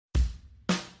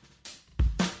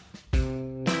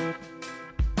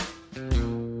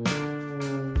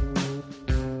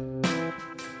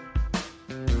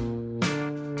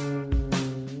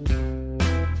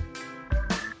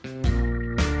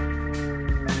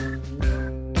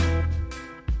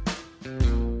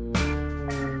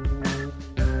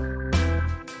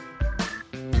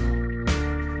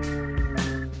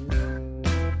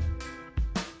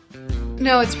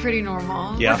No, it's pretty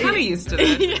normal. Yeah. We're kind of used to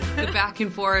this. The back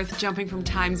and forth, jumping from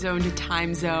time zone to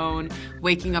time zone,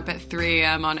 waking up at 3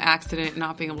 a.m. on accident,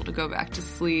 not being able to go back to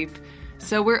sleep.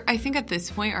 So I think at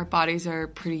this point, our bodies are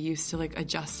pretty used to like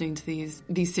adjusting to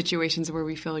these situations where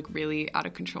we feel like really out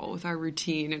of control with our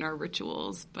routine and our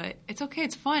rituals. But it's okay.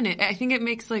 It's fun. I think it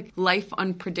makes like life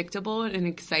unpredictable in an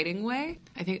exciting way.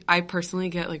 I think I personally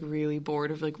get like really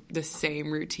bored of like the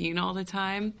same routine all the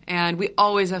time. And we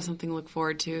always have something to look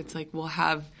forward to. It's like we'll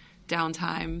have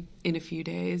downtime in a few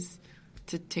days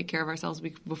to take care of ourselves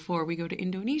before we go to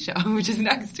Indonesia, which is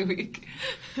next week.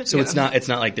 So it's not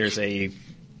like there's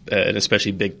an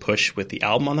especially big push with the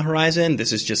album on the horizon.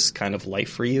 This is just kind of life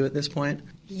for you at this point?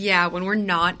 Yeah, when we're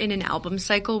not in an album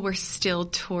cycle, we're still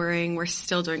touring. We're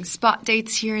still doing spot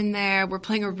dates here and there. We're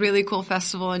playing a really cool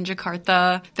festival in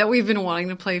Jakarta that we've been wanting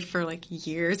to play for like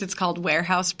years. It's called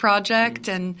Warehouse Project,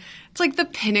 and it's like the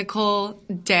pinnacle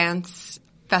dance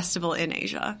festival in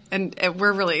Asia, and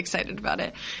we're really excited about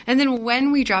it. And then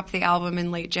when we drop the album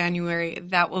in late January,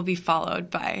 that will be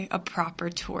followed by a proper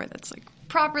tour that's like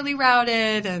properly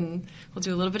routed, and we'll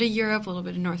do a little bit of Europe, a little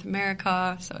bit of North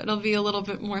America, so it'll be a little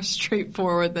bit more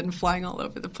straightforward than flying all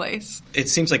over the place. It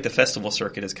seems like the festival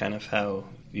circuit is kind of how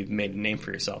you've made a name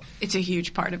for yourself. It's a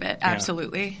huge part of it,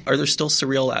 absolutely. Are there still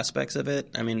surreal aspects of it?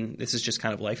 I mean, this is just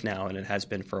kind of life now, and it has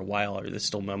been for a while. Are there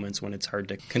still moments when it's hard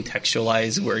to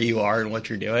contextualize where you are and what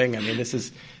you're doing? I mean, this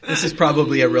is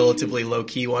probably a relatively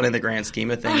low-key one in the grand scheme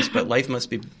of things, but life must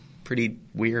be pretty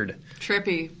weird.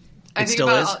 Trippy. It still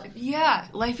is? Yeah,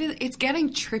 life it's getting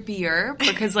trippier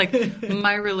because like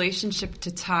my relationship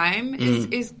to time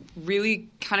is really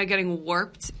kind of getting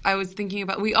warped. I was thinking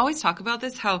about, we always talk about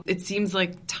this, how it seems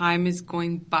like time is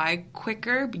going by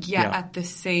quicker, but yet at the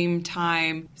same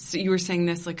time, so you were saying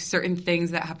this, like certain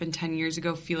things that happened 10 years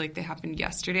ago feel like they happened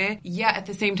yesterday, yet at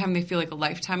the same time they feel like a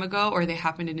lifetime ago, or they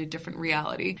happened in a different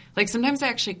reality. Like sometimes I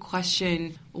actually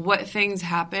question what things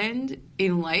happened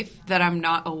in life that I'm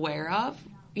not aware of.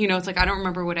 You know, it's like I don't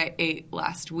remember what I ate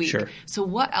last week. Sure. So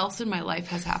what else in my life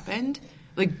has happened?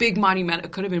 Like big monumental,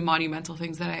 it could have been monumental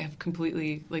things that I have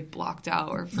completely like blocked out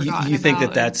or forgotten You think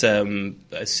about. that's a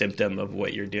symptom of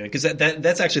what you're doing? Because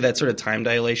that's actually, that sort of time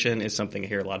dilation is something I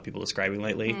hear a lot of people describing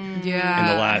lately. Yeah. In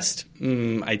the last,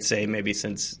 I'd say maybe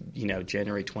since,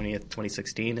 January 20th,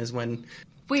 2016 is when...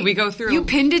 Wait, Did we go through... You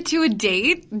pinned it to a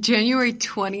date? January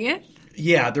 20th?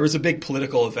 Yeah, there was a big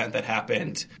political event that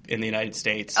happened in the United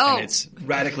States, and it's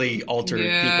radically altered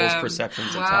people's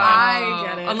perceptions of time. I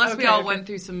get it. Unless we all went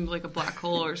through some, like, a black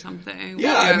hole or something.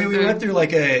 Yeah, I mean, we went through,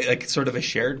 like, a sort of a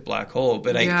shared black hole,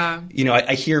 but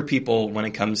I hear people, when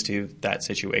it comes to that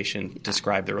situation,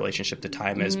 describe the relationship to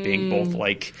time as being both,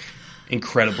 like,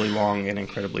 incredibly long and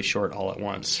incredibly short all at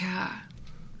once. Yeah.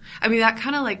 I mean, that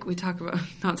kind of like we talk about,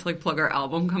 not to like plug our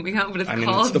album coming out, but it's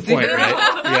called that's the Zero. point,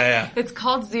 right? Yeah. It's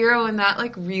called Zero, and that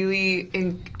like really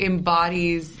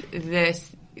embodies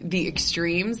the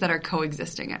extremes that are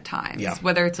coexisting at times. Yeah.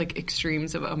 Whether it's like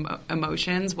extremes of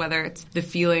emotions, whether it's the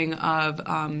feeling of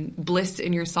bliss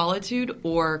in your solitude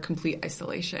or complete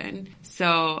isolation.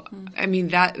 So, I mean,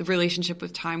 that relationship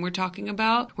with time we're talking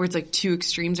about, where it's like two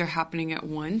extremes are happening at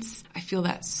once, I feel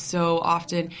that so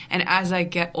often. And as I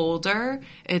get older,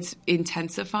 it's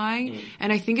intensifying.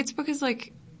 And I think it's because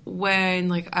like when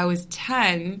like I was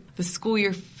 10, the school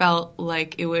year felt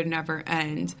like it would never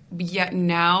end. Yet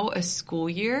now a school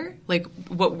year, like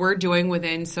what we're doing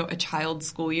within a child's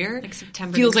school year, like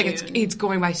September feels to like June. it's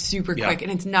going by super quick,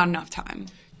 and it's not enough time.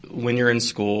 When you're in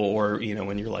school, or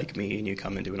when you're like me and you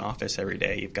come into an office every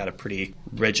day, you've got a pretty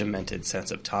regimented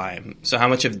sense of time. So how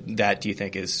much of that do you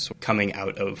think is coming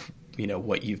out of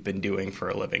what you've been doing for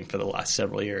a living for the last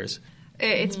several years?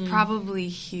 It's probably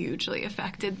hugely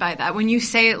affected by that. When you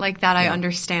say it like that, I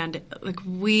understand it. Like,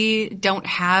 we don't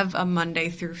have a Monday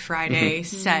through Friday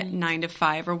set 9 to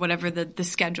 5 or whatever the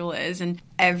schedule is. And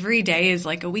every day is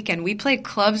like a weekend. We play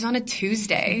clubs on a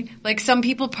Tuesday. Like, some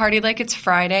people party like it's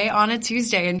Friday on a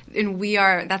Tuesday. And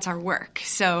that's our work.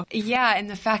 So, yeah, and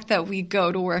the fact that we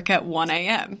go to work at 1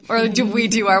 a.m. or we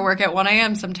do our work at 1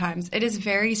 a.m. sometimes. It is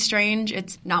very strange.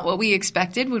 It's not what we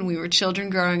expected when we were children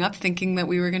growing up, thinking that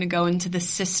we were going to go into the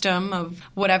system of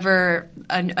whatever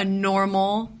a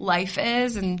normal life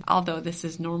is. And although this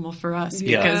is normal for us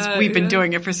because we've been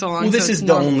doing it for so long. Well, this so is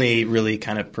the only really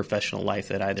kind of professional life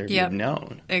that either of you have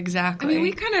known. Exactly. I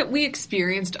mean, we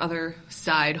experienced other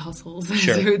side hustles, as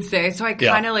Sure. I would say. So I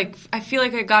kind of I feel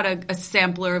like I got a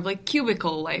sampler of like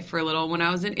cubicle life for a little when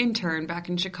I was an intern back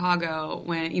in Chicago,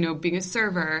 when, being a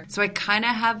server. So I kind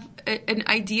of have an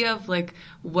idea of like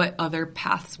what other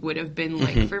paths would have been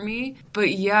like for me.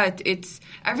 But yeah,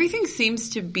 everything seems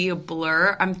to be a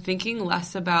blur. I'm thinking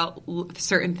less about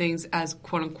certain things as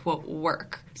quote unquote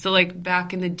work. So like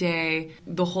back in the day,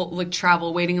 the whole like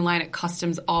travel, waiting in line at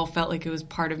customs all felt like it was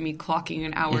part of me clocking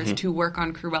in hours to work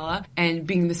on Cruella, and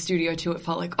being in the studio too. It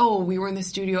felt like, oh, we were in the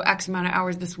studio X amount of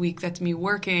hours this week. That's me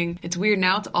working. It's weird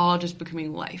now. It's all just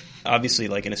becoming life. Obviously,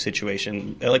 like in a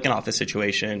situation, like an office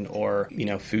situation or, you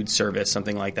know, food service,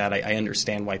 something like that, I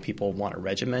understand why people want to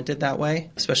regiment it that way,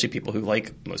 especially people who,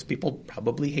 like most people,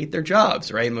 probably hate their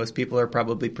jobs, right? Most people are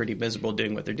probably pretty miserable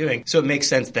doing what they're doing. So it makes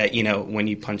sense that, you know, when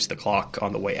you punch the clock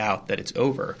on the way out, that it's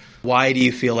over. Why do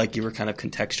you feel like you were kind of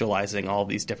contextualizing all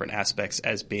these different aspects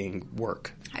as being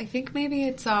work? I think maybe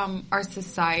it's our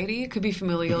society. It could be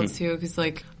familial too, because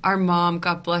like our mom,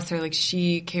 God bless her, like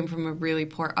she came from a really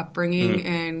poor upbringing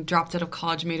and dropped out of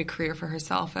college, made a career for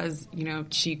herself as, you know,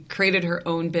 she created her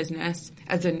own business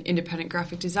as an independent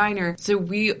graphic designer. So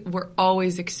we were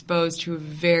always exposed to a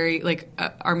very, like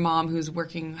our mom who's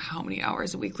working how many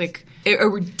hours a week? Like a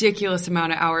ridiculous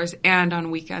amount of hours, and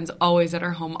on weekends, always at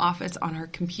our home office on her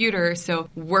computer. So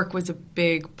work was a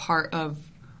big part of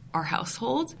our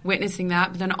household, witnessing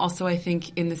that. But then also I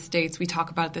think in the States, we talk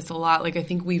about this a lot. Like I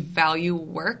think we value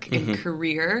work and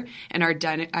career and our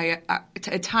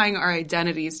tying our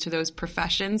identities to those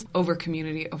professions over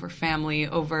community, over family,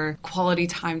 over quality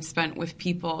time spent with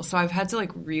people. So I've had to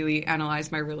like really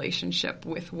analyze my relationship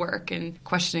with work and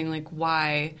questioning like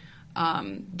why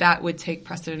that would take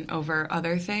precedent over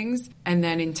other things, and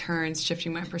then in turn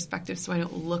shifting my perspective so I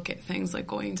don't look at things like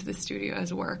going to the studio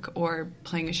as work or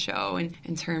playing a show, and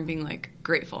in turn being like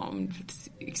grateful and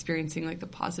experiencing like the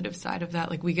positive side of that.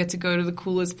 Like we get to go to the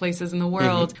coolest places in the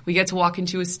world. We get to walk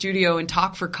into a studio and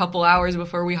talk for a couple hours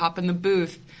before we hop in the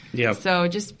booth. Yeah. So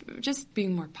just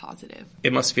being more positive.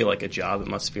 It must feel like a job. It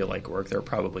must feel like work. There are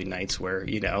probably nights where,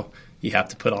 you know, you have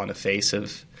to put on a face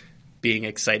of being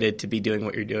excited to be doing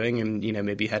what you're doing, and, you know,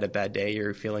 maybe you had a bad day,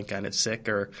 you're feeling kind of sick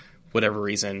or whatever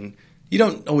reason. You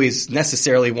don't always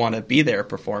necessarily want to be there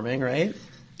performing, right?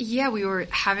 Yeah, we were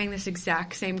having this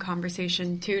exact same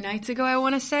conversation 2 nights ago, I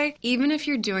want to say. Even if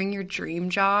you're doing your dream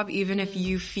job, even if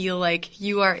you feel like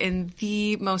you are in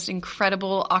the most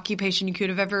incredible occupation you could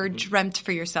have ever dreamt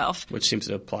for yourself. Which seems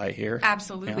to apply here.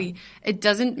 Absolutely. Yeah. It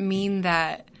doesn't mean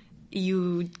that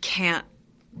you can't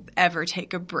ever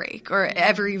take a break or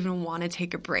ever even want to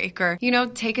take a break or, you know,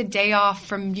 take a day off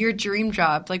from your dream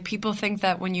job. Like people think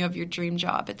that when you have your dream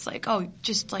job, it's like, oh,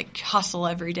 just like hustle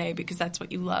every day because that's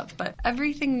what you love. But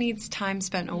everything needs time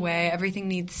spent away. Everything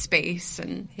needs space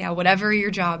and whatever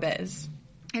your job is.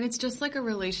 And it's just like a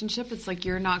relationship. It's like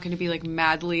you're not going to be like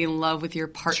madly in love with your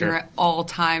partner at all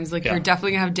times. Like you're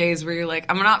definitely going to have days where you're like,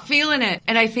 I'm not feeling it.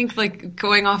 And I think like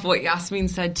going off what Yasmin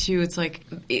said too, it's like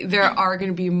there are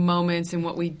going to be moments in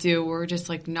what we do where we're just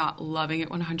like not loving it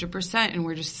 100%. And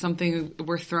we're just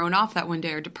we're thrown off that one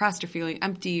day or depressed or feeling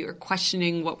empty or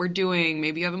questioning what we're doing.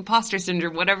 Maybe you have imposter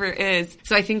syndrome, whatever it is.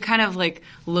 So I think kind of like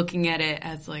looking at it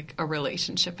as like a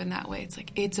relationship in that way. It's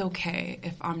like, it's okay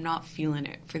if I'm not feeling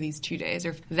it for these 2 days,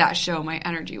 or that show, my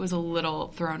energy was a little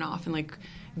thrown off, and like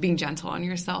being gentle on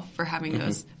yourself for having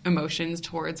those emotions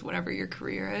towards whatever your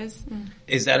career is.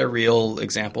 Is that a real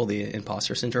example, the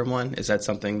imposter syndrome one? Is that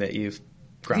something that you've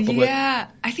grappled with? Yeah,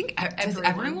 I think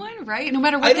everyone, right? No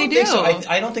matter what they do. Think so.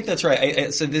 I don't think that's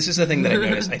right. So this is the thing that I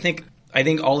noticed. I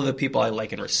think all of the people I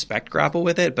like and respect grapple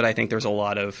with it, but I think there's a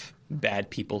lot of bad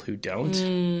people who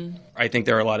don't. I think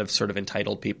there are a lot of sort of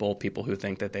entitled people who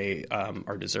think that they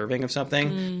are deserving of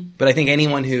something. But I think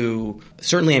anyone who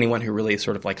really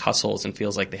sort of like hustles and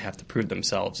feels like they have to prove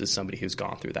themselves is somebody who's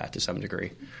gone through that to some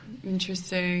degree.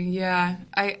 Interesting. Yeah.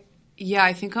 I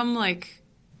think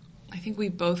I think we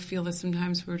both feel this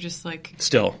sometimes. We're just like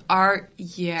still I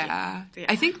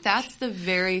think that's the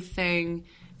very thing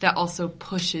that also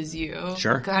pushes you.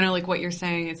 Sure. Kind of like what you're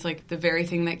saying. It's like the very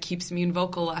thing that keeps me in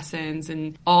vocal lessons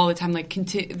and all the time. Like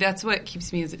that's what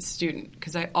keeps me as a student,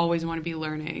 because I always want to be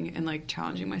learning and like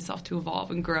challenging myself to evolve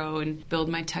and grow and build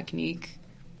my technique,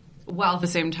 while at the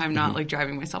same time not like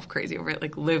driving myself crazy over it.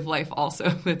 Like live life also.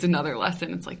 That's another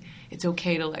lesson. It's like it's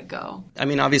okay to let go. I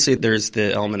mean, obviously there's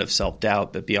the element of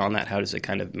self-doubt, but beyond that, how does it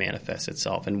kind of manifest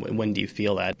itself? And when do you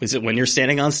feel that? Is it when you're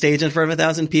standing on stage in front of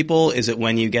 1,000 people? Is it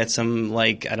when you get some,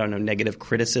 like, I don't know, negative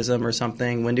criticism or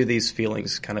something? When do these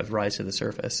feelings kind of rise to the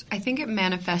surface? I think it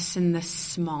manifests in the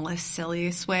smallest,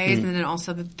 silliest ways, and then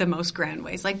also the most grand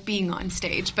ways, like being on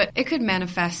stage. But it could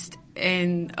manifest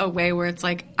in a way where it's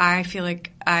like, I feel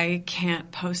like I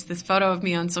can't post this photo of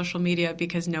me on social media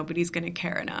because nobody's going to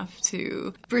care enough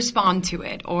to respond to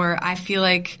it. Or I feel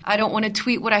like I don't want to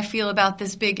tweet what I feel about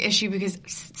this big issue because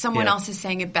someone else is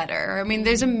saying it better. I mean,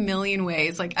 there's a million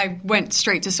ways. Like, I went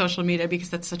straight to social media because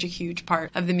that's such a huge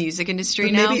part of the music industry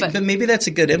now. But maybe that's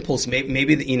a good impulse.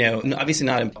 Maybe, you know, obviously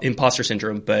not imposter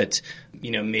syndrome, but,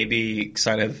 you know, maybe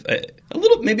kind of a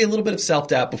little bit of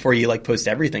self-doubt before you like post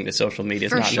everything to social media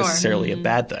is not necessarily a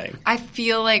bad thing. I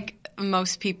feel like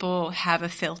most people have a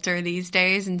filter these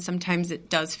days, and sometimes it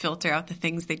does filter out the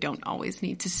things they don't always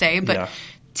need to say. But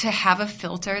to have a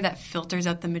filter that filters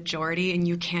out the majority and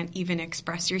you can't even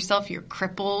express yourself, you're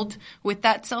crippled with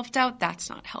that self-doubt, that's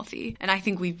not healthy. And I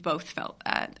think we've both felt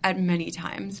that at many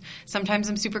times. Sometimes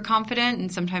I'm super confident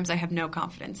and sometimes I have no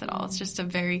confidence at all. It's just a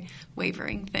very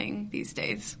wavering thing these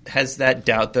days. Has that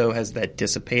doubt, though,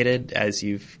 dissipated as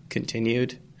you've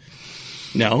continued?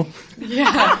 No?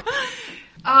 Yeah.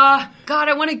 God,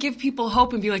 I want to give people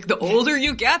hope and be like, the older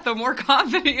you get, the more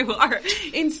confident you are.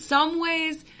 In some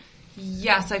ways,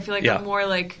 yes, I feel like I'm more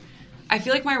like, I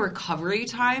feel like my recovery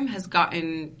time has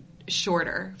gotten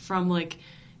shorter from like,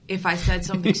 if I said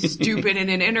something stupid in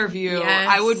an interview,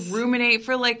 I would ruminate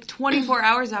for like 24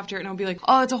 hours after it, and I'll be like,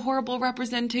 oh, it's a horrible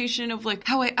representation of like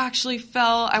how I actually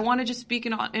felt. I want to just speak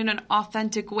in an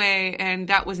authentic way, and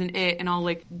that wasn't it. And I'll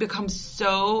like become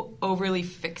so overly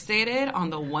fixated on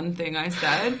the one thing I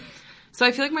said. So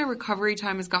I feel like my recovery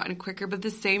time has gotten quicker, but at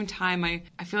the same time,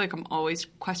 I feel like I'm always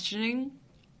questioning,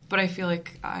 but I feel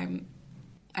like I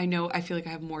feel like I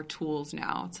have more tools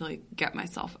now to like get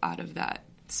myself out of that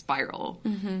spiral,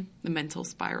 the mental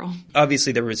spiral.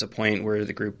 Obviously, there was a point where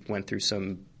the group went through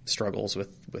some struggles with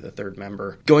a third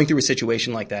member. Going through a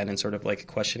situation like that and sort of like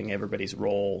questioning everybody's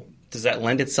role, does that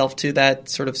lend itself to that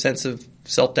sort of sense of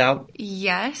self-doubt?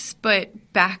 Yes,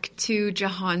 but back to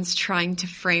Jahan's trying to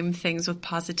frame things with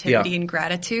positivity and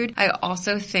gratitude, I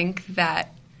also think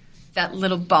that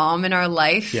little bomb in our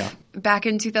life back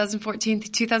in 2014 to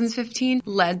 2015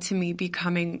 led to me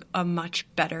becoming a much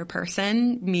better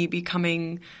person, me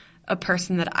becoming a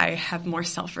person that I have more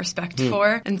self-respect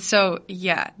for. And so,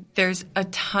 there's a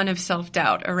ton of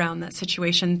self-doubt around that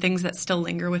situation, things that still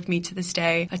linger with me to this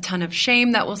day, a ton of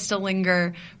shame that will still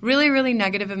linger, really, really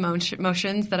negative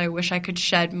emotions that I wish I could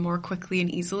shed more quickly and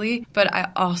easily. But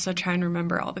I also try and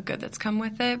remember all the good that's come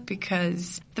with it,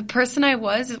 because the person I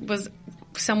was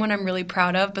someone I'm really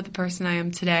proud of, but the person I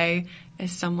am today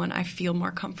is someone I feel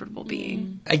more comfortable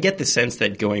being. I get the sense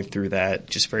that going through that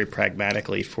just very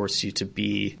pragmatically forced you to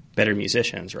be better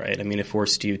musicians, right? I mean, it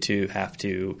forced you to have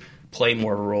to play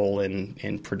more of a role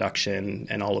in production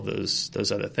and all of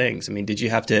those other things. I mean, did you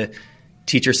have to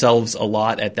teach yourselves a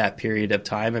lot at that period of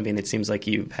time? I mean, it seems like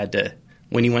you had to,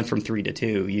 when you went from 3 to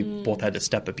 2, you both had to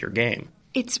step up your game.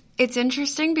 It's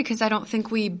interesting because I don't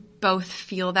think we both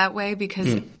feel that way,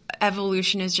 because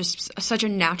evolution is just such a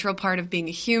natural part of being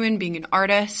a human, being an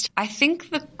artist. I think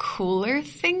the cooler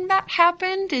thing that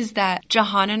happened is that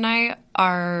Jahan and I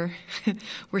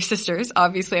we're sisters,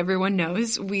 obviously everyone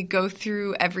knows. We go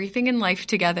through everything in life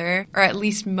together, or at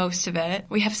least most of it.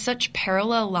 We have such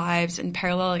parallel lives and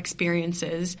parallel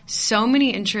experiences, so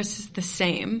many interests the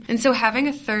same. And so having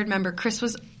a third member, Chris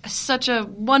was such a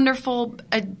wonderful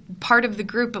part of the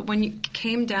group, but when it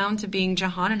came down to being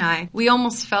Jahan and I, we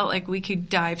almost felt like we could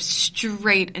dive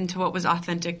straight into what was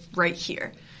authentic right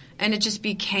here. And it just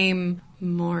became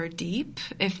more deep,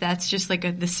 if that's just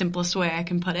like the simplest way I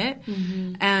can put it.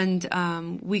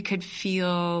 And we could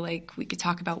feel like we could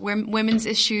talk about women's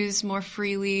issues more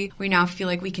freely. We now feel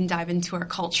like we can dive into our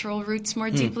cultural roots more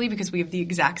deeply because we have the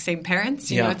exact same parents.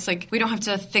 You know, it's like we don't have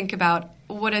to think about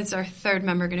what is our third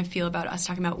member going to feel about us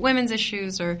talking about women's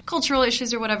issues or cultural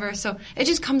issues or whatever. So it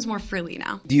just comes more freely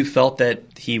now. Do you felt that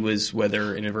he was,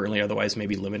 whether inadvertently or otherwise,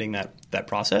 maybe limiting that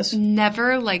process?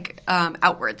 Never like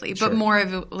outwardly, but more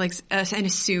of like an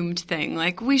assumed thing.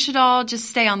 Like, we should all just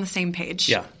stay on the same page.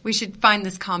 Yeah. We should find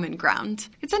this common ground.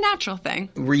 It's a natural thing.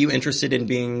 Were you interested in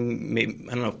being, maybe,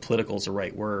 I don't know if political is the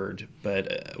right word,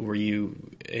 but were you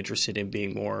interested in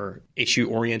being more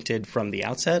issue-oriented from the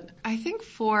outset? I think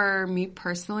for me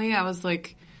personally, I was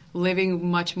like living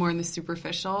much more in the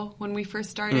superficial when we first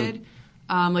started.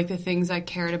 Like the things I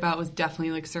cared about was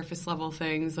definitely like surface level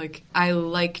things. Like I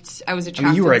was attracted. I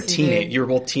mean, you were you were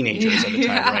both teenagers at the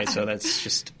time, right? So that's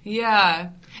just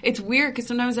It's weird because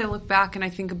sometimes I look back and I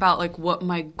think about like what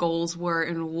my goals were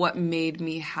and what made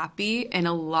me happy, and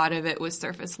a lot of it was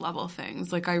surface level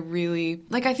things. Like I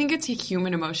think it's a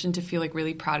human emotion to feel like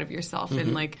really proud of yourself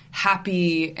and like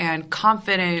happy and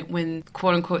confident when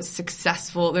quote unquote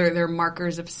successful. They're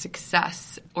markers of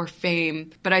success or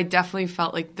fame, but I definitely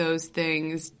felt like those things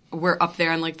we're up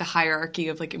there in like the hierarchy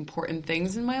of like important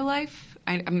things in my life.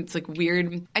 It's like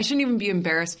weird. I shouldn't even be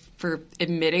embarrassed for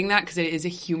admitting that because it is a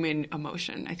human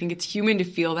emotion. I think it's human to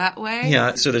feel that way.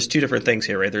 Yeah. So there's two different things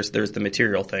here, right? There's the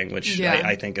material thing, which Yeah.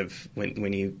 I think of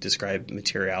when you describe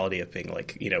materiality of being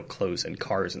like, clothes and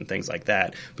cars and things like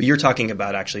that. But you're talking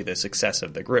about actually the success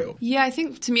of the group. Yeah, I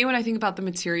think to me when I think about the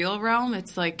material realm,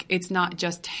 it's like it's not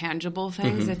just tangible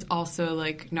things. It's also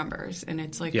like numbers, and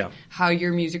it's like how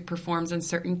your music performs on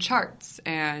certain charts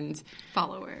and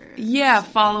Followers. Yeah,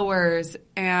 followers.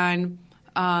 And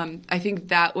I think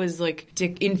that was like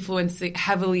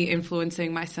heavily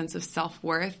influencing my sense of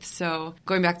self-worth. So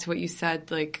going back to what you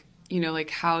said, like, like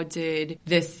how did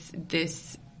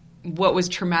this what was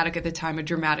traumatic at the time, a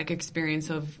dramatic experience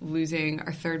of losing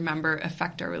our third member,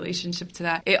 affect our relationship to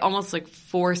that? It almost like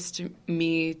forced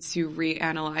me to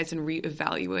reanalyze and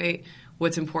reevaluate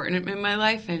what's important in my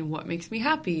life and what makes me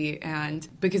happy. And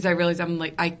because I realized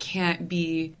I can't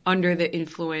be under the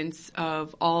influence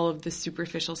of all of the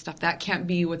superficial stuff. That can't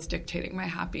be what's dictating my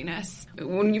happiness.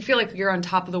 When you feel like you're on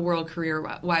top of the world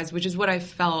career-wise, which is what I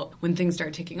felt when things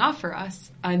started taking off for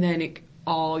us, and then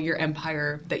all your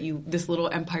empire this little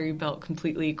empire you built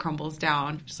completely crumbles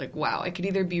down. Just like, wow, I could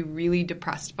either be really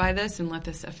depressed by this and let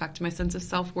this affect my sense of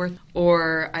self-worth,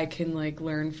 or I can like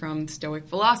learn from Stoic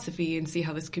philosophy and see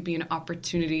how this could be an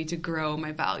opportunity to grow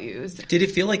my values. Did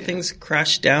it feel like things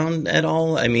crashed down at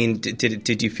all? I mean,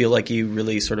 did you feel like you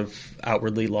really sort of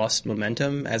outwardly lost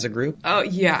momentum as a group? Oh,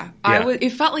 yeah.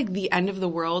 It felt like the end of the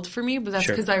world for me, but that's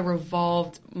because I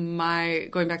revolved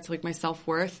going back to like my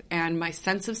self-worth and my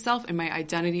sense of self and my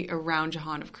identity around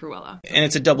Jahan of Cruella. And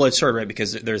it's a double-edged sword, right?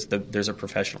 Because there's a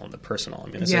professional and the personal. I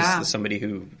mean, this is somebody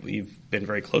who you've been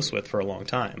very close with for a long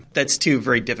time. That's two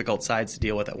very difficult sides to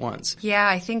deal with at once. Yeah,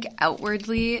 I think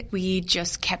outwardly we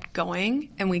just kept going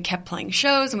and we kept playing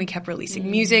shows and we kept releasing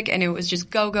music and it was just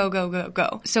go, go, go, go,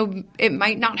 go. So it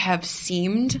might not have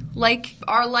seemed like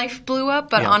our life blew up,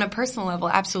 but on a personal level,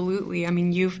 absolutely. I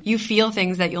mean, you feel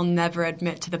things that you'll never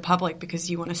admit to the public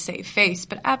because you want to save face,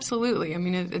 but absolutely. I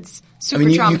mean, it's super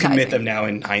traumatizing. You can admit them now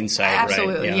in hindsight,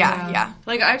 absolutely, right? Yeah.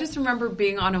 Like, I just remember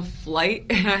being on a flight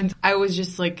and I was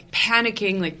just like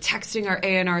panicking, like texting our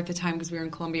A&R at the time because we were in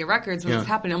Columbia Records when this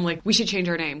happened. I'm like, we should change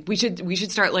our name. We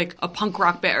should start like a punk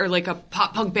rock band or like a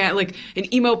pop punk band, like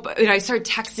an emo. And I started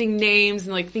texting names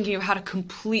and like thinking of how to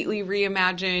completely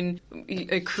reimagine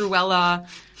Cruella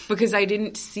because I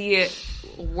didn't see it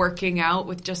working out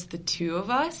with just the two of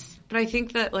us. But I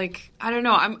think that, like, I don't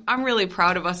know, I'm really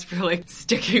proud of us for, like,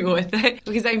 sticking with it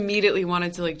because I immediately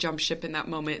wanted to, like, jump ship in that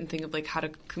moment and think of, like, how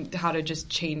to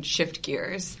just shift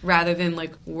gears rather than,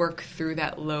 like, work through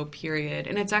that low period.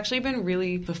 And it's actually been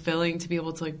really fulfilling to be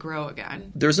able to, like, grow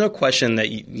again. There's no question that,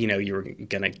 you were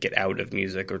going to get out of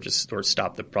music or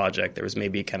stop the project. There was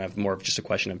maybe kind of more of just a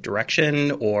question of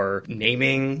direction or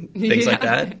naming, things like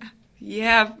that.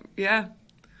 Yeah.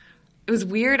 It was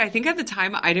weird. I think at the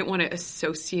time I didn't want to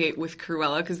associate with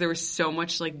Cruella because there was so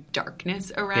much like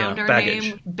darkness around our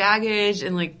name. Baggage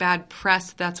and like bad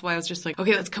press. That's why I was just like,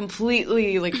 okay, let's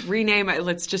completely like rename it.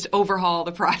 Let's just overhaul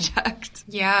the project.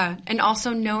 Yeah. And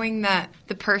also knowing that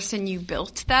the person you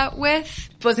built that with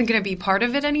wasn't going to be part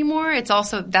of it anymore. It's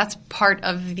also, that's part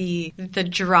of the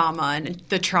drama and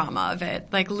the trauma of it.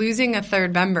 Like losing a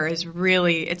third member is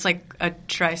really, it's like a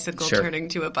tricycle turning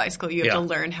to a bicycle. You have to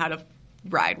learn how to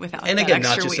ride without and that again,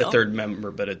 extra not just wheel. a third member,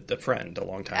 but a friend, a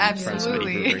long-time friend,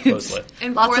 somebody you were very close with.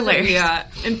 And lots of layers.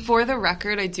 And for the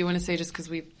record, I do want to say, just because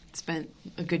we've spent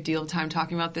a good deal of time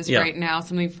talking about this right now,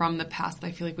 something from the past that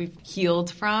I feel like we've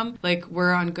healed from. Like,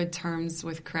 we're on good terms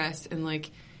with Chris, and like,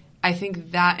 I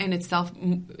think that in itself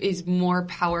is more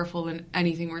powerful than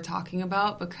anything we're talking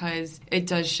about because it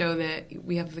does show that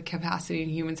we have the capacity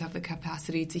and humans have the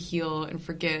capacity to heal and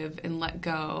forgive and let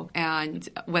go. And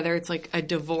whether it's like a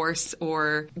divorce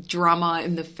or drama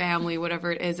in the family,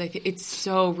 whatever it is, I think it's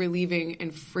so relieving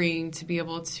and freeing to be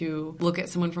able to look at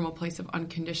someone from a place of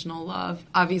unconditional love.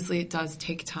 Obviously, it does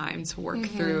take time to work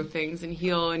through things and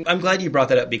heal. And I'm glad you brought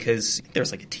that up because there's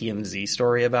like a TMZ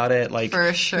story about it. Like,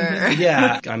 for sure.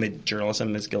 Yeah. I'm a journalist.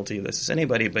 I'm as guilty of this as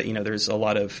anybody, but there's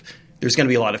going to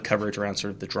be a lot of coverage around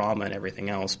sort of the drama and everything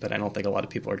else, but I don't think a lot of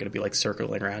people are going to be like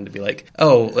circling around to be like,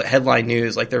 oh, headline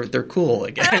news, like they're cool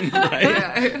again,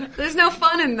 right? There's no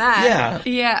fun in that.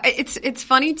 Yeah. It's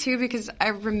funny too because I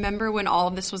remember when all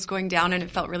of this was going down and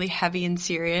it felt really heavy and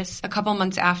serious. A couple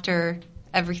months after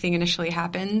everything initially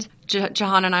happened,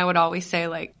 Jahan and I would always say,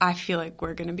 like, I feel like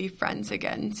we're going to be friends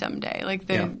again someday. Like,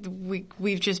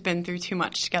 we've just been through too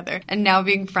much together. And now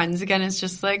being friends again is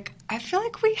just like, I feel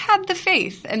like we had the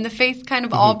faith, and the faith kind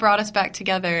of all brought us back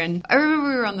together. And I remember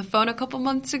we were on the phone a couple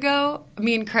months ago,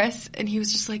 me and Chris, and he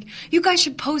was just like, you guys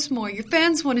should post more. Your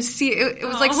fans want to see it. It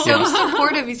was like so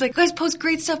supportive. He's like, you guys post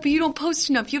great stuff, but you don't post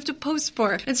enough. You have to post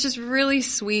more. It's just really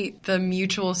sweet, the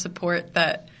mutual support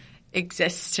that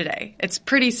exists today. It's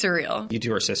pretty surreal. You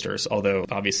two are sisters, although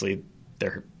obviously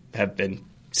there have been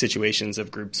situations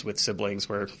of groups with siblings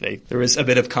where there was a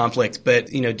bit of conflict. But,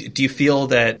 do you feel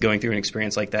that going through an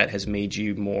experience like that has made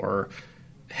you more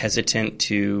hesitant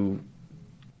to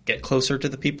get closer to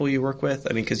the people you work with?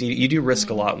 I mean, because you do risk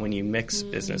a lot when you mix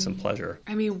business and pleasure.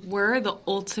 I mean, we're the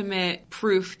ultimate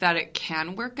proof that it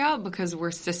can work out because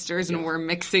we're sisters and we're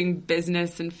mixing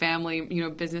business and family,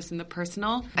 business and the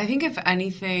personal. I think if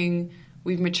anything,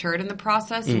 we've matured in the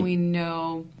process and we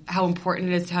know how important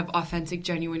it is to have authentic,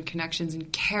 genuine connections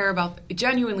and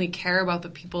genuinely care about the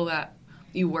people that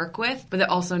you work with, but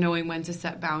also knowing when to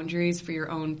set boundaries for your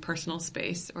own personal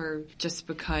space or just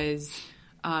because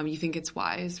you think it's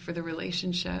wise for the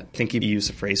relationship. I think you used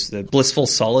the phrase, the blissful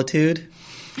solitude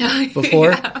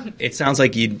before. It sounds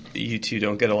like you two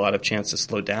don't get a lot of chance to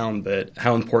slow down, but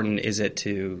how important is it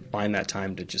to find that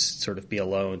time to just sort of be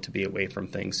alone, to be away from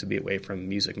things, to be away from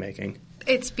music making?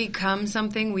 It's become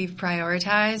something we've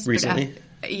prioritized. Recently?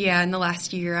 In the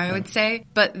last year, I would say.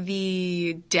 But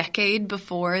the decade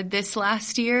before this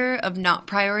last year of not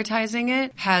prioritizing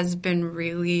it has been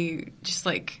really just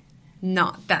like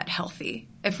not that healthy.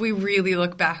 If we really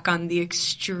look back on the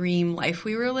extreme life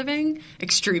we were living,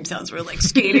 extreme sounds we're like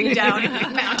skating down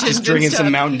mountains, just drinking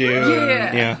some Mountain Dew.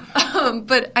 Yeah.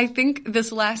 But I think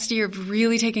this last year of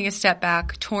really taking a step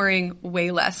back, touring way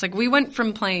less. Like we went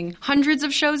from playing hundreds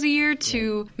of shows a year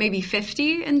to maybe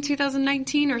 50 in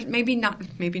 2019, or maybe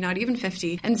not even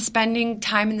 50, and spending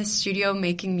time in the studio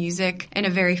making music in a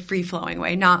very free flowing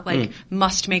way, not like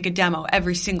must make a demo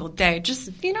every single day. Just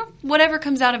whatever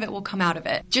comes out of it will come out of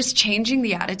it. Just changing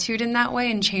the attitude in that way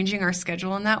and changing our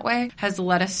schedule in that way has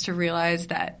led us to realize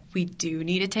that we do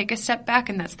need to take a step back,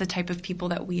 and that's the type of people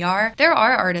that we are. There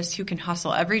are artists who can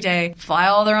hustle every day, fly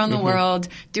all around the world,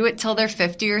 do it till they're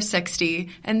 50 or 60,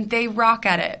 and they rock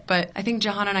at it. But I think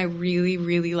Jahan and I really,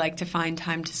 really like to find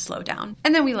time to slow down.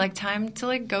 And then we like time to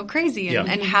like go crazy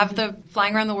and have the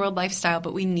flying around the world lifestyle,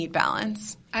 but we need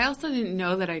balance. I also didn't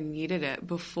know that I needed it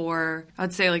before. I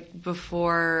would say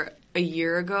before a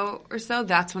year ago or so,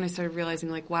 that's when I started realizing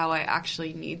like, wow, I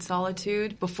actually need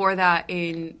solitude. Before that,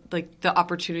 in like the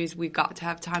opportunities we got to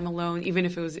have time alone, even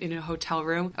if it was in a hotel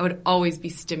room, I would always be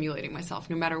stimulating myself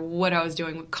no matter what I was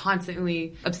doing,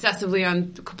 constantly,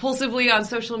 compulsively on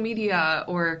social media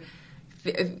or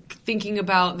thinking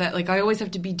about that, like I always have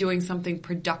to be doing something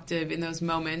productive in those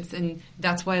moments, and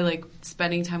that's why like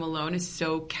spending time alone is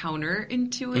so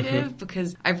counterintuitive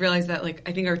because I've realized that like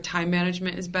I think our time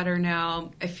management is better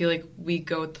now. I feel like we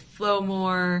go with the flow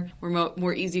more. We're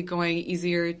more easygoing,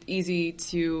 easy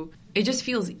to. It just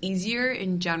feels easier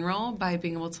in general by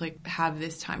being able to like have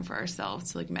this time for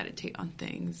ourselves to like meditate on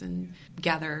things and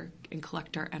gather and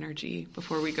collect our energy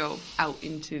before we go out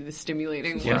into the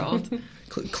stimulating world.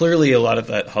 Clearly, a lot of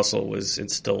that hustle was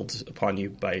instilled upon you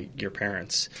by your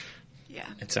parents. Yeah,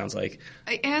 it sounds like,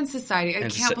 and society. I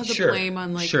can't put the blame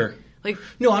on like. Like,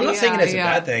 no, I'm not saying it as a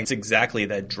bad thing. It's exactly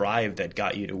that drive that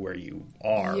got you to where you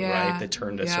are, right? That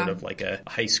turned a sort of like a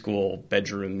high school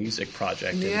bedroom music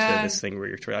project into this thing where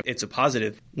you're it's a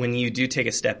positive. When you do take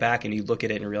a step back and you look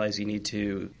at it and realize you need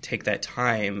to take that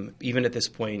time, even at this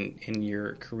point in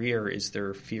your career, is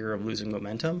there fear of losing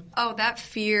momentum? Oh, that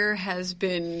fear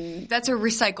that's a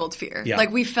recycled fear. Yeah.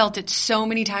 Like we felt it so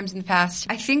many times in the past.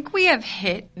 I think we have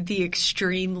hit the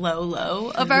extreme low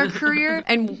of our career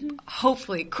and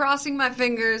hopefully crossing my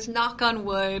fingers, knock on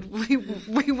wood,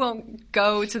 we won't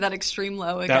go to that extreme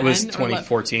low again. That was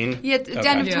 2014? Yeah,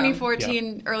 end of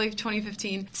 2014, early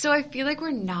 2015. So I feel like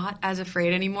we're not as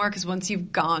afraid anymore because once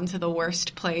you've gone to the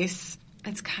worst place,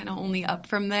 it's kind of only up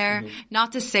from there.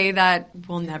 Not to say that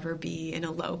we'll never be in a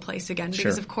low place again,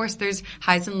 because of course there's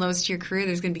highs and lows to your career.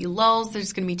 There's going to be lulls.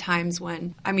 There's going to be times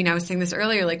when, I was saying this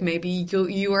earlier, like maybe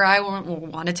you or I will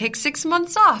want to take 6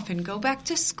 months off and go back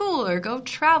to school or go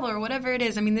travel or whatever it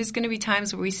is. There's going to be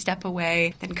times where we step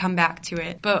away and come back to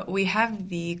it. But we have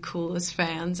the coolest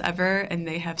fans ever, and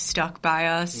they have stuck by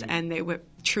us, and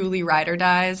truly ride or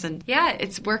dies. And yeah,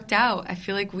 it's worked out. I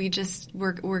feel like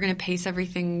we're going to pace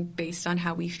everything based on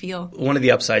how we feel. One of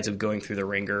the upsides of going through the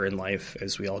ringer in life,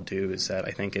 as we all do, is that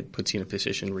I think it puts you in a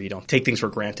position where you don't take things for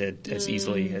granted as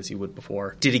easily as you would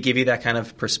before. Did it give you that kind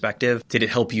of perspective? Did it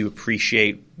help you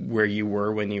appreciate where you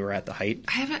were when you were at the height?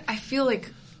 I feel like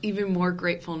even more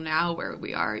grateful now where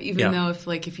we are, even though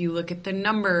if you look at the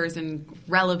numbers and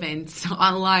relevance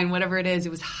online, whatever it is, it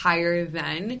was higher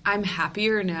then. I'm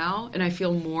happier now, and I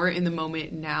feel more in the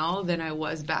moment now than I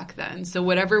was back then. So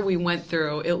whatever we went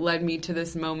through, it led me to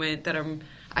this moment that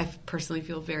I personally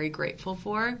feel very grateful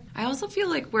for. I also feel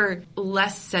like we're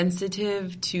less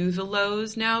sensitive to the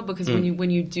lows now, because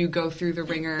when you do go through the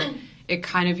ringer, it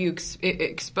kind of it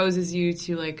exposes you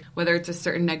to like whether it's a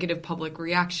certain negative public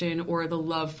reaction or the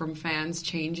love from fans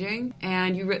changing,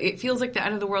 and it feels like the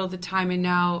end of the world at the time. And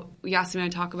now Yasmin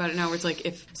and I talk about it now, where it's like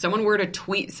if someone were to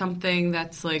tweet something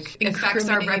that's like affects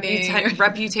our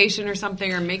reputation or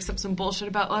something, or makes up some bullshit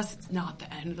about us, it's not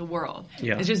the end of the world.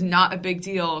 Yeah. It's just not a big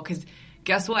deal, because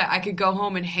guess what? I could go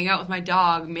home and hang out with my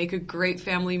dog, make a great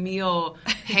family meal,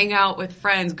 hang out with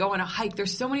friends, go on a hike.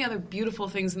 There's so many other beautiful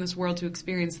things in this world to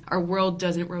experience. Our world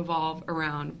doesn't revolve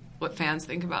around what fans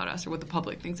think about us or what the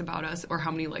public thinks about us or how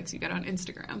many likes you get on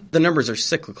Instagram. The numbers are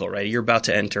cyclical, right? You're about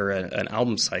to enter an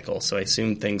album cycle, so I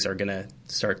assume things are going to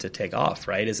start to take off,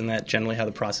 right? Isn't that generally how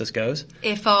the process goes?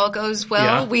 If all goes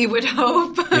well, we would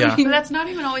hope. Yeah. But that's not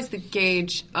even always the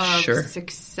gauge of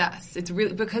success. It's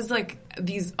really because like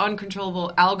these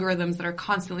uncontrollable algorithms that are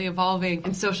constantly evolving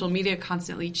and social media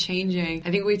constantly changing,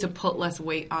 I think we need to put less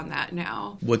weight on that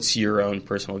now. What's your own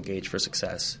personal gauge for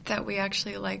success? That we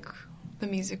actually like the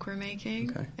music we're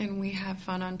making, and we have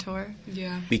fun on tour.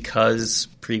 Yeah. Because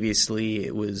previously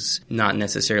it was not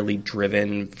necessarily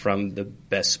driven from the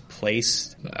best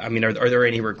place. I mean, are there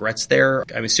any regrets there?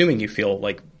 I'm assuming you feel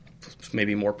like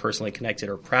maybe more personally connected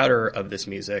or prouder of this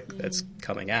music that's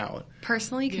coming out.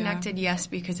 Personally connected, yes,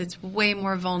 because it's way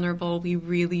more vulnerable. We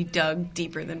really dug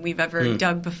deeper than we've ever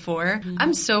dug before.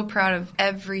 I'm so proud of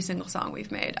every single song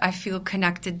we've made. I feel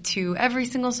connected to every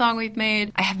single song we've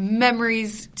made. I have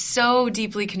memories so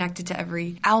deeply connected to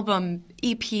every album,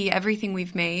 EP, everything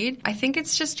we've made. I think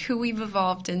it's just who we've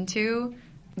evolved into.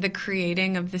 The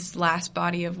creating of this last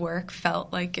body of work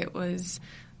felt like it was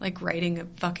like writing a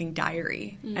fucking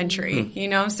diary entry, you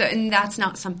know? So, and that's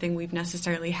not something we've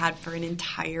necessarily had for an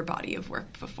entire body of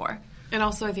work before. And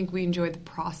also I think we enjoyed the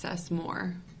process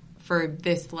more for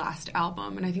this last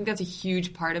album. And I think that's a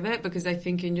huge part of it, because I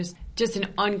think in just an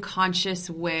unconscious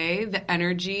way, the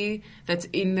energy that's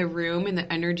in the room and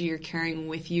the energy you're carrying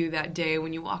with you that day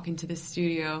when you walk into the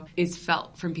studio is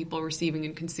felt from people receiving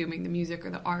and consuming the music or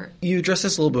the art. You addressed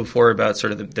this a little bit before about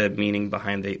sort of the meaning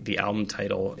behind the album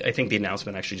title. I think the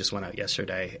announcement actually just went out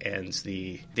yesterday, and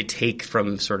the take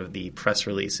from sort of the press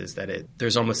release is that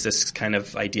there's almost this kind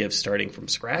of idea of starting from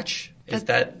scratch.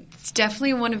 It's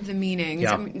definitely one of the meanings.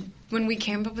 Yeah. I mean, when we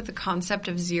came up with the concept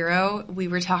of Zero, we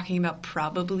were talking about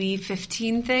probably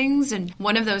 15 things, and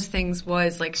one of those things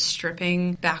was like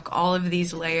stripping back all of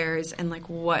these layers and like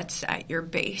what's at your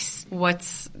base.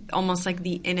 What's almost like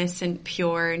the innocent,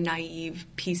 pure, naive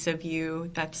piece of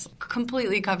you that's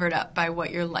completely covered up by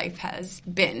what your life has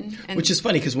been. And which is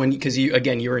funny because you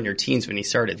were in your teens when you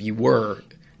started. You were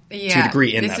to a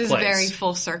degree in that place. This is very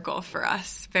full circle for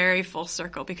us. Very full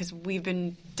circle, because we've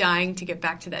been dying to get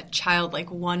back to that childlike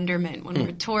wonderment when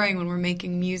we're touring, when we're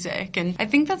making music. And I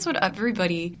think that's what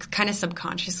everybody kind of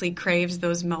subconsciously craves,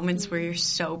 those moments where you're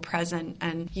so present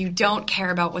and you don't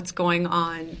care about what's going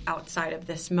on outside of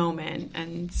this moment.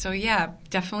 And so, yeah,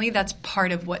 definitely that's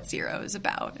part of what Zero is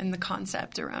about and the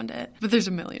concept around it. But there's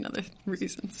a million other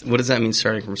reasons. What does that mean,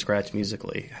 starting from scratch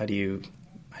musically? How do you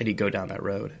go down that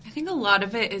road? I think a lot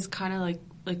of it is kind of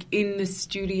like in the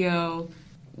studio,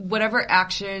 whatever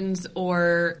actions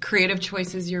or creative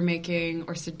choices you're making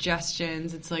or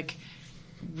suggestions, it's like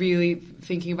really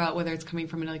thinking about whether it's coming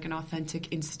from like an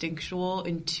authentic, instinctual,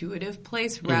 intuitive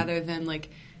place rather than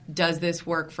like, does this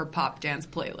work for pop dance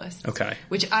playlists? Okay.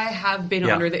 Which I have been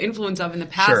under the influence of in the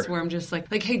past, where I'm just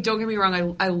like, hey, don't get me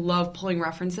wrong, I love pulling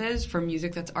references from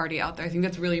music that's already out there. I think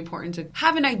that's really important to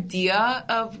have an idea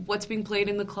of what's being played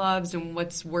in the clubs and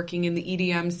what's working in the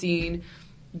EDM scene.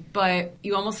 But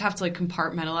you almost have to like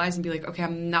compartmentalize and be like, okay,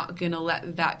 I'm not going to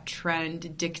let that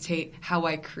trend dictate how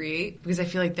I create, because I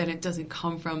feel like then it doesn't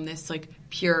come from this like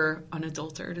pure,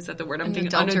 unadulterated, is that the word I'm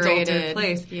thinking? Unadulterated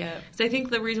place. Yeah. So I think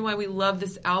the reason why we love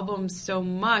this album so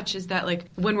much is that like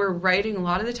when we're writing, a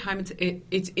lot of the time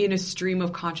it's in a stream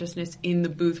of consciousness in the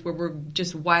booth where we're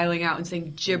just wiling out and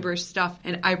saying gibberish stuff.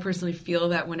 And I personally feel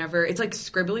that whenever it's like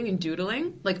scribbling and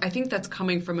doodling, like I think that's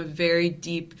coming from a very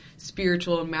deep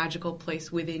spiritual and magical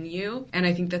place within you. And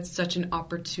I think that's such an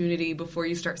opportunity before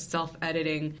you start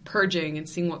self-editing, purging, and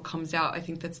seeing what comes out. I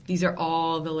think these are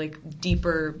all the like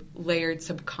deeper layered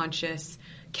subconscious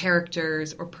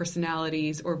characters or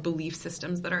personalities or belief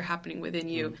systems that are happening within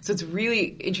you. So it's really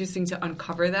interesting to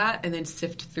uncover that and then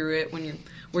sift through it when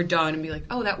we're done and be like,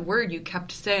 oh, that word you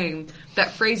kept saying,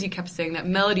 that phrase you kept saying, that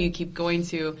melody you keep going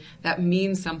to, that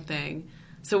means something.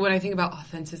 So when I think about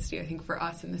authenticity, I think for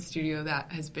us in the studio,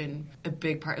 that has been a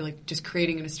big part, like just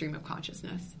creating in a stream of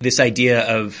consciousness. This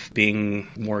idea of being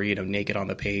more, naked on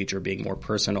the page or being more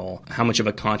personal, how much of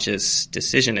a conscious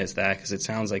decision is that? Because it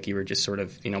sounds like you were just sort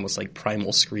of, almost like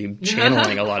primal scream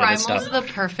channeling a lot of this stuff. Primal's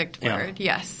the perfect word,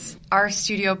 yes. Our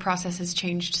studio process has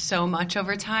changed so much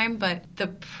over time, but the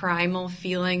primal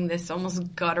feeling, this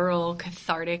almost guttural,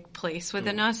 cathartic place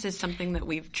within us is something that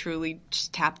we've truly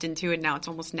just tapped into, and now it's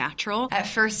almost natural. At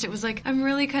first, it was like, I'm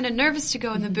really kind of nervous to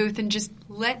go in the booth and just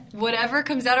let whatever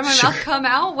comes out of my mouth come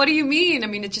out. What do you mean? I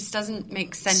mean, it just doesn't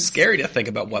make sense. It's scary to think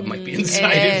about what might be inside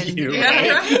of you.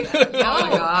 Yeah, right?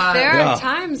 Oh, God. There are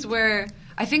times where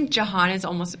I think Jahan is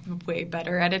almost way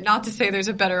better at it. Not to say there's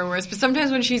a better or worse, but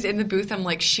sometimes when she's in the booth, I'm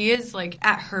like, she is like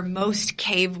at her most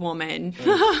cave woman.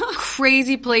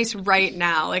 Crazy place right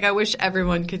now. Like, I wish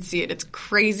everyone could see it. It's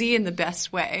crazy in the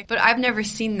best way. But I've never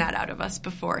seen that out of us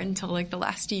before until like the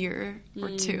last year or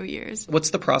 2 years.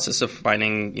 What's the process of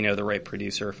finding, the right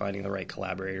producer, finding the right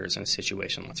collaborators in a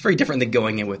situation? It's very different than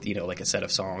going in with, like a set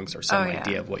of songs or some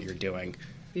idea of what you're doing.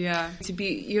 Yeah.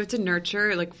 You have to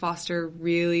nurture, like foster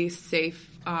really safe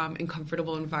and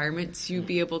comfortable environment to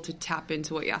be able to tap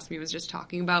into what Yasmin was just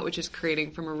talking about, which is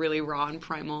creating from a really raw and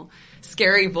primal,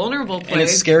 scary, vulnerable place. And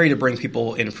it's scary to bring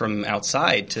people in from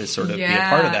outside to sort of be a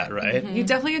part of that, right? You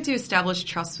definitely have to establish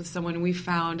trust with someone. We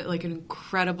found like an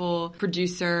incredible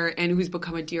producer and who's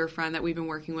become a dear friend that we've been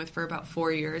working with for about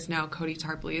 4 years now. Cody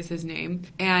Tarpley is his name.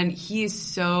 And he is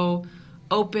so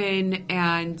open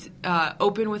and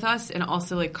open with us and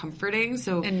also like comforting.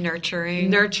 And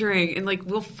nurturing. And like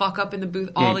we'll fuck up in the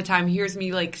booth all the time. Here's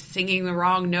me like singing the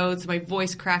wrong notes, my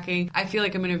voice cracking. I feel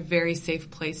like I'm in a very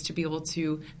safe place to be able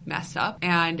to mess up.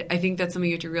 And I think that's something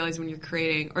you have to realize when you're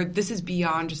creating, or this is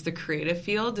beyond just the creative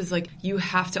field, is like you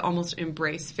have to almost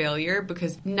embrace failure,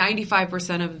 because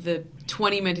 95% of the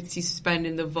 20 minutes you spend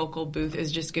in the vocal booth is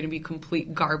just going to be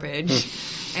complete garbage.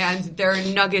 And there are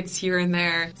nuggets here and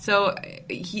there. So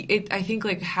I think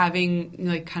like having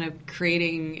like kind of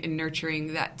creating and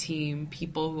nurturing that team,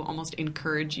 people who almost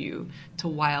encourage you to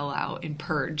while out and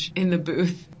purge in the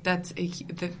booth.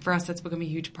 For us, that's become a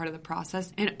huge part of the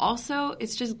process. And also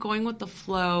it's just going with the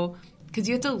flow, because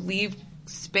you have to leave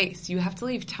space. You have to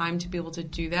leave time to be able to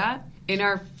do that. In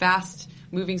our fast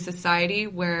moving society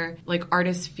where like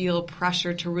artists feel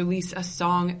pressure to release a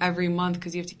song every month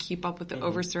because you have to keep up with the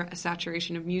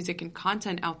oversaturation of music and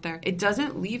content out there, it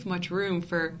doesn't leave much room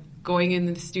for going in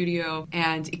the studio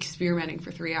and experimenting for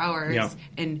 3 hours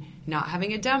and not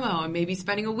having a demo and maybe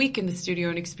spending a week in the studio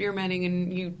and experimenting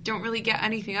and you don't really get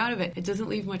anything out of it. It doesn't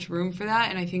leave much room for that.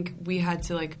 And I think we had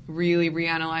to like really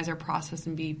reanalyze our process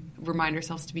and remind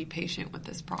ourselves to be patient with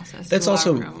this process. That's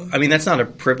also, I mean, that's not a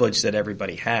privilege that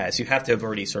everybody has. You have to have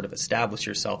already sort of established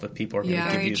yourself if people are going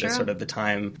to give you the sort of the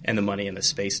time and the money and the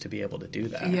space to be able to do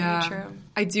that. Yeah, true.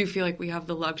 I do feel like we have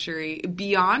the luxury,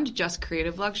 beyond just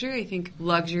creative luxury, I think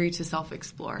luxury to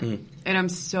self-explore. And I'm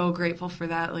so grateful for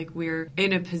that. Like, we're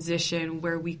in a position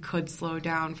where we could slow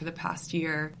down for the past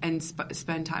year and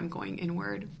spend time going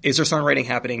inward. Is there songwriting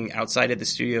happening outside of the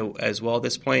studio as well at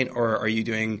this point, or are you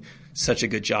doing such a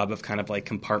good job of kind of like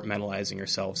compartmentalizing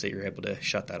yourselves that you're able to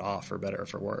shut that off, for better or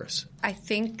for worse? I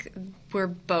think we're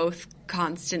both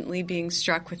constantly being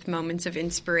struck with moments of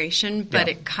inspiration, but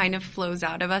it kind of flows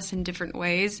out of us in different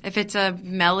ways. If it's a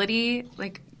melody,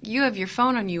 like, you have your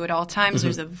phone on you at all times.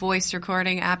 There's a voice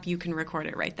recording app. You can record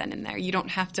it right then and there. You don't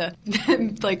have to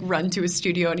like run to a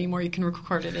studio anymore. You can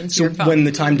record it into your phone. So when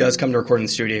the time does come to record in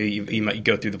the studio, you might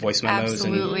go through the voice memos?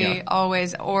 Absolutely,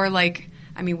 always. Or like,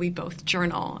 I mean, we both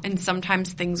journal, and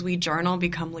sometimes things we journal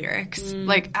become lyrics.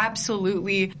 Like,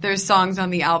 absolutely, there's songs on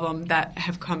the album that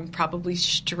have come probably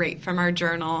straight from our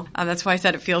journal. That's why I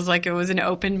said it feels like it was an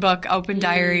open book, open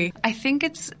diary. I think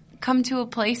it's come to a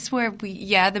place where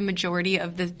the majority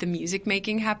of the music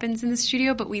making happens in the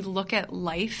studio, but we look at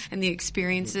life and the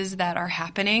experiences that are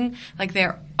happening, like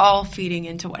they're all feeding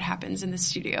into what happens in the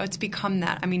studio. It's become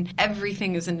that. I mean,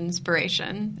 everything is an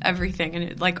inspiration, everything, and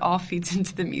it like all feeds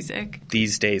into the music.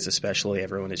 These days, especially,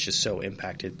 everyone is just so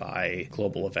impacted by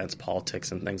global events,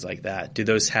 politics, and things like that. Do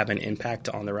those have an impact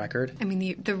on the record? I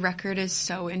mean, the record is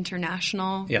so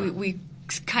international. We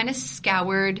kind of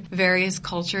scoured various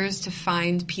cultures to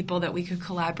find people that we could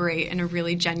collaborate in a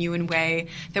really genuine way,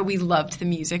 that we loved the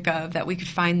music of, that we could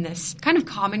find this kind of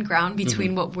common ground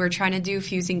between what we're trying to do,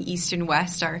 fusing East and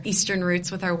West, our Eastern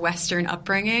roots with our Western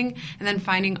upbringing, and then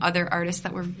finding other artists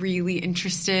that were really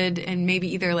interested in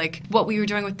maybe either like what we were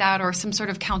doing with that or some sort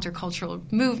of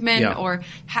countercultural movement or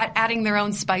adding their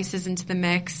own spices into the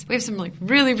mix. We have some like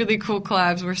really, really cool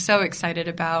collabs we're so excited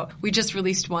about. We just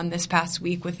released one this past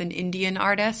week with an Indian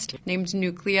artist named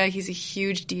Nucleya. He's a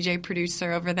huge DJ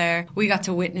producer over there. We got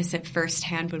to witness it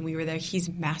firsthand when we were there. He's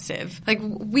massive. Like,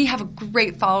 we have a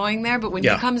great following there, but when he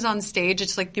comes on stage,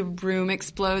 it's like the room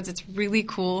explodes. It's really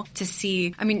cool to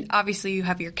see. I mean, obviously you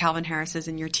have your Calvin Harrises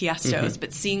and your Tiestos,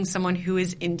 but seeing someone who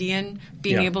is Indian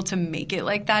being able to make it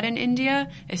like that in India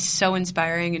is so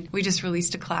inspiring. And we just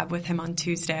released a collab with him on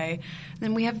Tuesday. And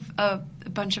then we have a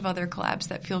bunch of other collabs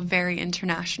that feel very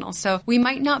international. So we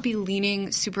might not be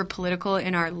leaning super political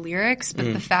in our lyrics, but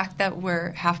the fact that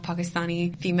we're half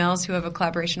Pakistani females who have a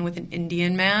collaboration with an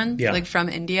Indian man, like from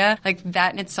India, like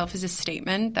that in itself is a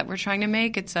statement that we're trying to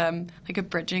make. It's like a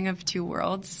bridging of two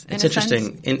worlds. It's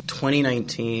interesting. In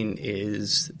 2019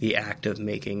 is the act of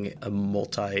making a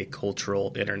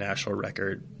multicultural international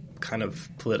record kind of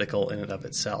political in and of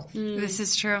itself. This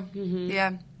is true.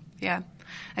 Yeah.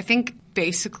 I think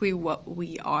basically what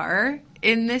we are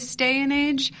in this day and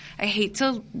age, I hate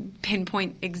to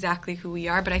pinpoint exactly who we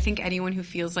are, but I think anyone who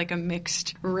feels like a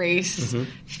mixed race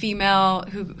female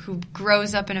who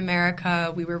grows up in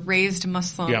America, we were raised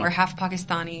Muslim, we're half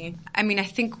Pakistani. I mean, I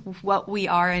think what we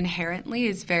are inherently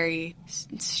is very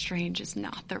strange is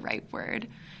not the right word.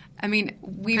 I mean,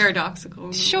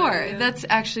 paradoxical. Sure, that's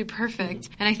actually perfect.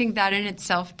 And I think that in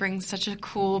itself brings such a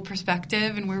cool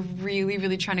perspective, and we're really,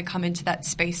 really trying to come into that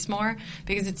space more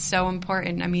because it's so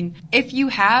important. I mean, if you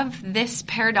have this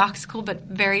paradoxical but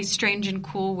very strange and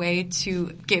cool way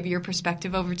to give your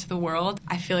perspective over to the world,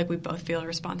 I feel like we both feel a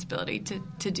responsibility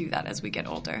to do that as we get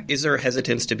older. Is there a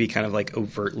hesitance to be kind of like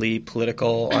overtly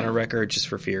political on a record just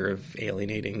for fear of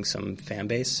alienating some fan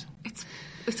base?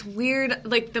 It's weird,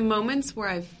 like the moments where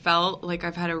I've felt like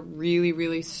I've had a really,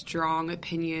 really strong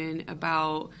opinion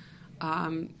about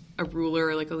a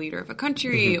ruler, like a leader of a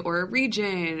country or a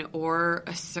region or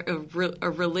a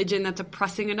religion that's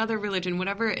oppressing another religion,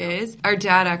 whatever it is. Our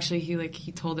dad actually,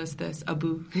 he told us this,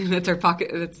 Abu, that's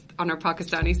on our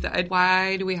Pakistani side.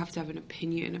 Why do we have to have an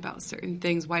opinion about certain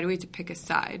things? Why do we have to pick a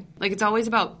side? Like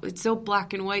it's so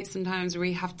black and white sometimes where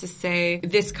we have to say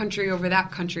this country over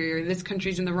that country or this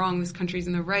country's in the wrong, this country's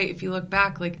in the right. If you look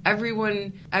back, like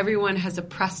everyone has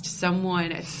oppressed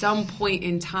someone at some point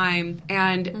in time.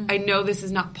 And I know this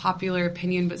is not popular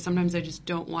opinion, but sometimes I just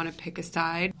don't want to pick a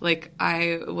side.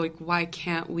 Why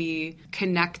can't we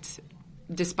connect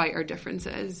despite our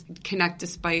differences? Connect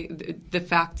despite the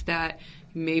fact that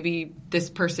maybe this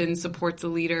person supports a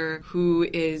leader who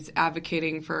is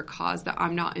advocating for a cause that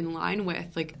I'm not in line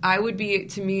with. Like I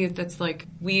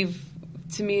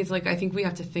think we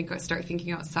have to start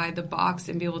thinking outside the box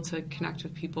and be able to connect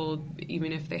with people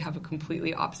even if they have a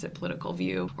completely opposite political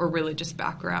view or religious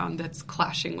background that's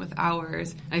clashing with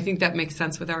ours. I think that makes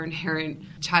sense with our inherent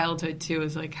childhood too,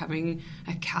 is like having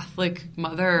a Catholic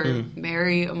mother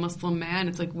marry a Muslim man.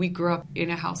 It's like we grew up in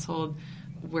a household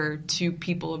where two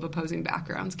people of opposing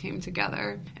backgrounds came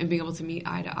together and being able to meet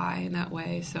eye to eye in that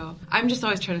way. So I'm just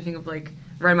always trying to think of like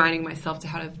reminding myself to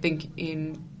how to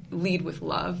lead with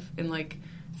love and like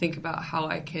think about how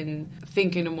I can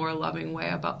think in a more loving way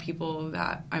about people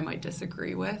that I might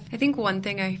disagree with. I think one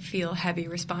thing I feel heavy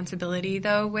responsibility,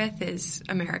 though, with is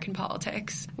American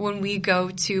politics. When we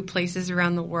go to places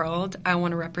around the world, I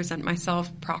want to represent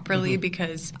myself properly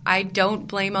because I don't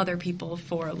blame other people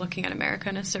for looking at America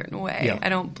in a certain way. Yeah. I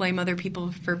don't blame other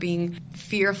people for being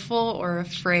fearful or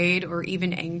afraid or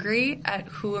even angry at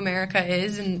who America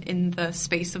is in the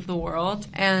space of the world.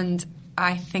 And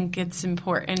I think it's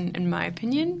important, in my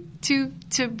opinion, to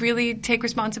really take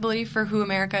responsibility for who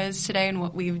America is today and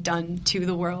what we've done to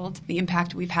the world, the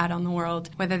impact we've had on the world,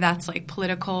 whether that's like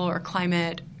political or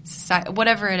climate, society,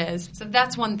 whatever it is. So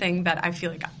that's one thing that I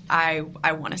feel like I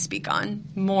want to speak on,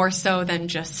 more so than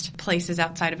just places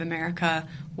outside of America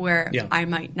where I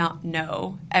might not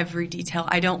know every detail.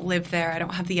 I don't live there. I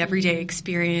don't have the everyday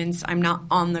experience. I'm not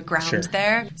on the ground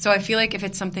there. So I feel like if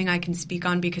it's something I can speak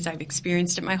on because I've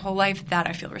experienced it my whole life, that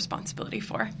I feel responsibility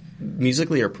for.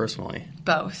 Musically or personally?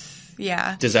 Both,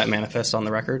 yeah. Does that manifest on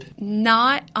the record?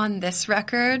 Not on this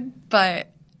record,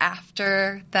 but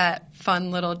after that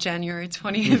fun little January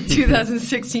 20th,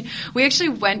 2016, we actually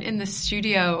went in the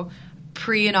studio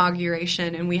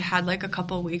pre-inauguration, and we had like a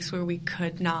couple weeks where we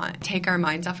could not take our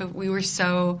minds off it. We were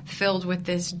so filled with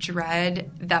this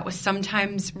dread that was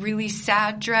sometimes really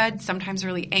sad dread, sometimes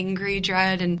really angry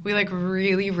dread, and we like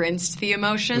really rinsed the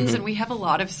emotions. And we have a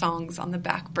lot of songs on the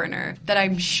back burner that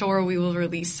I'm sure we will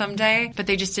release someday, but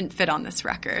they just didn't fit on this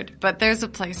record. But there's a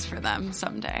place for them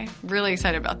someday. Really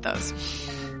excited about those.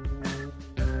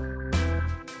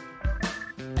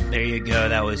 There you go.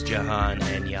 That was Jahan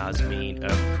and Yasmin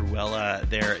of Cruella.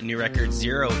 Their new record,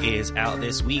 Zero, is out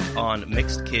this week on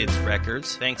Mixed Kids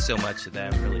Records. Thanks so much to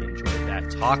them. Really enjoyed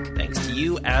that talk. Thanks to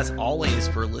you, as always,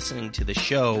 for listening to the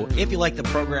show. If you like the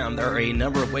program, there are a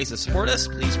number of ways to support us.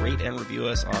 Please rate and review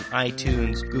us on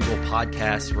iTunes, Google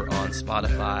Podcasts. We're on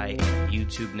Spotify and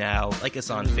YouTube now. Like us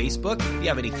on Facebook. If you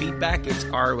have any feedback, it's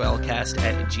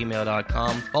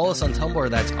rolcast@gmail.com. Follow us on Tumblr.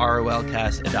 That's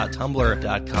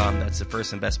rolcast.tumblr.com. That's the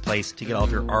first and best place to get all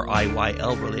of your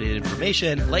RIYL related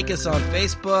information. Like us on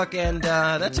Facebook, and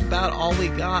that's about all we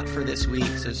got for this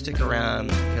week, so stick around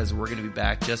because we're going to be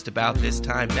back just about this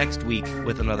time next week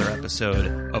with another episode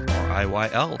of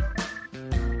RIYL.